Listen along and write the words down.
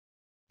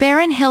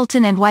Barron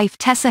Hilton and wife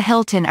Tessa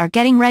Hilton are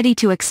getting ready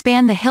to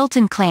expand the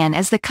Hilton clan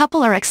as the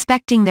couple are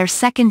expecting their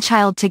second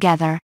child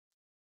together.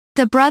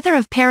 The brother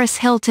of Paris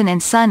Hilton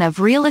and son of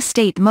real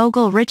estate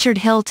mogul Richard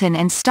Hilton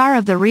and star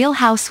of The Real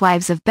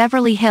Housewives of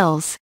Beverly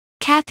Hills,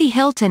 Catchy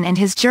Hilton, and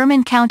his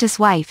German Countess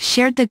wife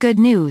shared the good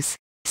news,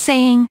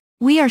 saying,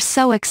 "We are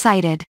so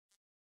excited."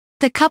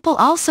 The couple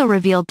also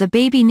revealed the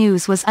baby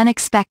news was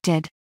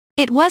unexpected.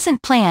 "It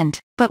wasn't planned,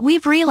 but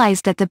we've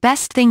realized that the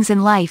best things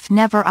in life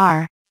never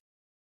are."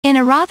 In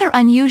a rather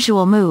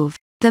unusual move,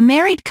 the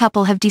married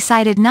couple have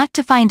decided not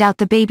to find out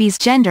the baby's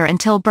gender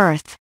until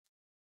birth.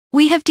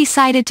 "We have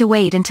decided to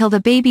wait until the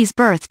baby's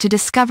birth to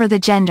discover the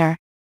gender."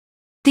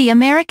 The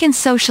American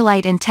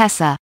socialite and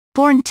Tessa,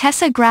 born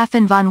Tessa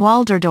Grafen von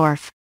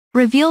Walderdorff,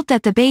 revealed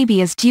that the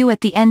baby is due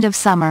at the end of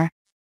summer.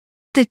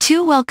 The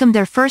two welcomed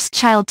their first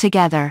child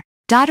together,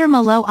 daughter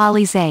Malo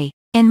Alize,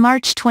 in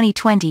March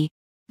 2020,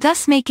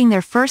 thus making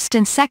their first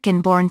and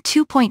second born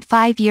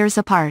 2.5 years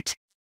apart.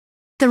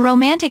 The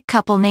romantic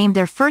couple named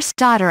their first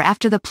daughter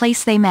after the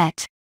place they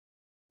met.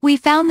 "We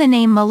found the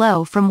name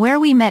Malo from where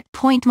we met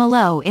Point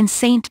Malo in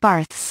St.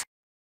 Barths."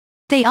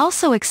 They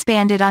also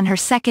expanded on her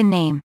second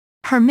name.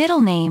 Her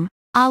middle name,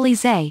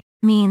 Alize,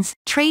 means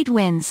trade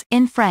winds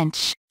in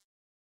French.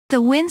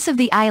 "The winds of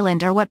the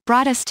island are what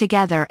brought us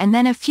together, and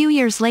then a few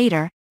years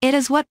later, it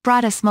is what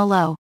brought us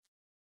Malo.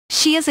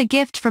 She is a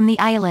gift from the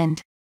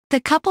island."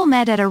 The couple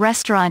met at a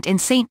restaurant in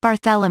St.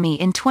 Barthélemy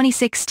in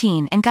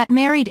 2016 and got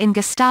married in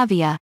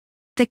Gustavia,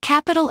 the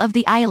capital of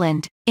the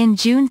island, in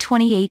June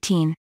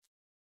 2018.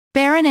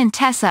 Barron and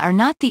Tessa are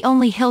not the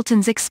only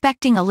Hiltons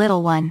expecting a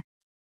little one.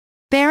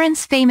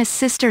 Barron's famous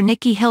sister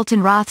Nikki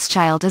Hilton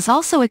Rothschild is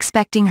also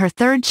expecting her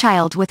third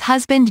child with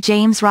husband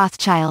James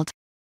Rothschild.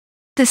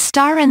 The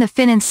star and the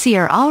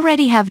financier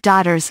already have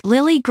daughters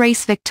Lily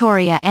Grace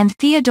Victoria and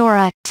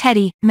Theodora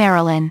Teddy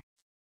Marilyn.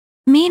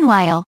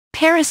 Meanwhile,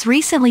 Paris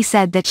recently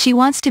said that she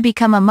wants to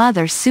become a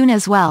mother soon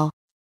as well.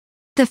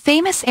 The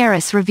famous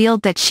heiress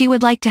revealed that she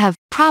would like to have,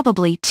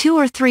 probably 2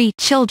 or 3,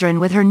 children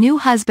with her new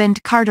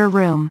husband Carter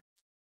Room.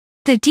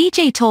 The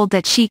DJ told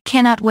that she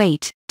cannot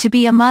wait to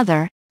be a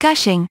mother,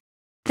 gushing,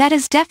 "That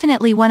is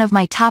definitely one of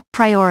my top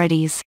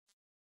priorities."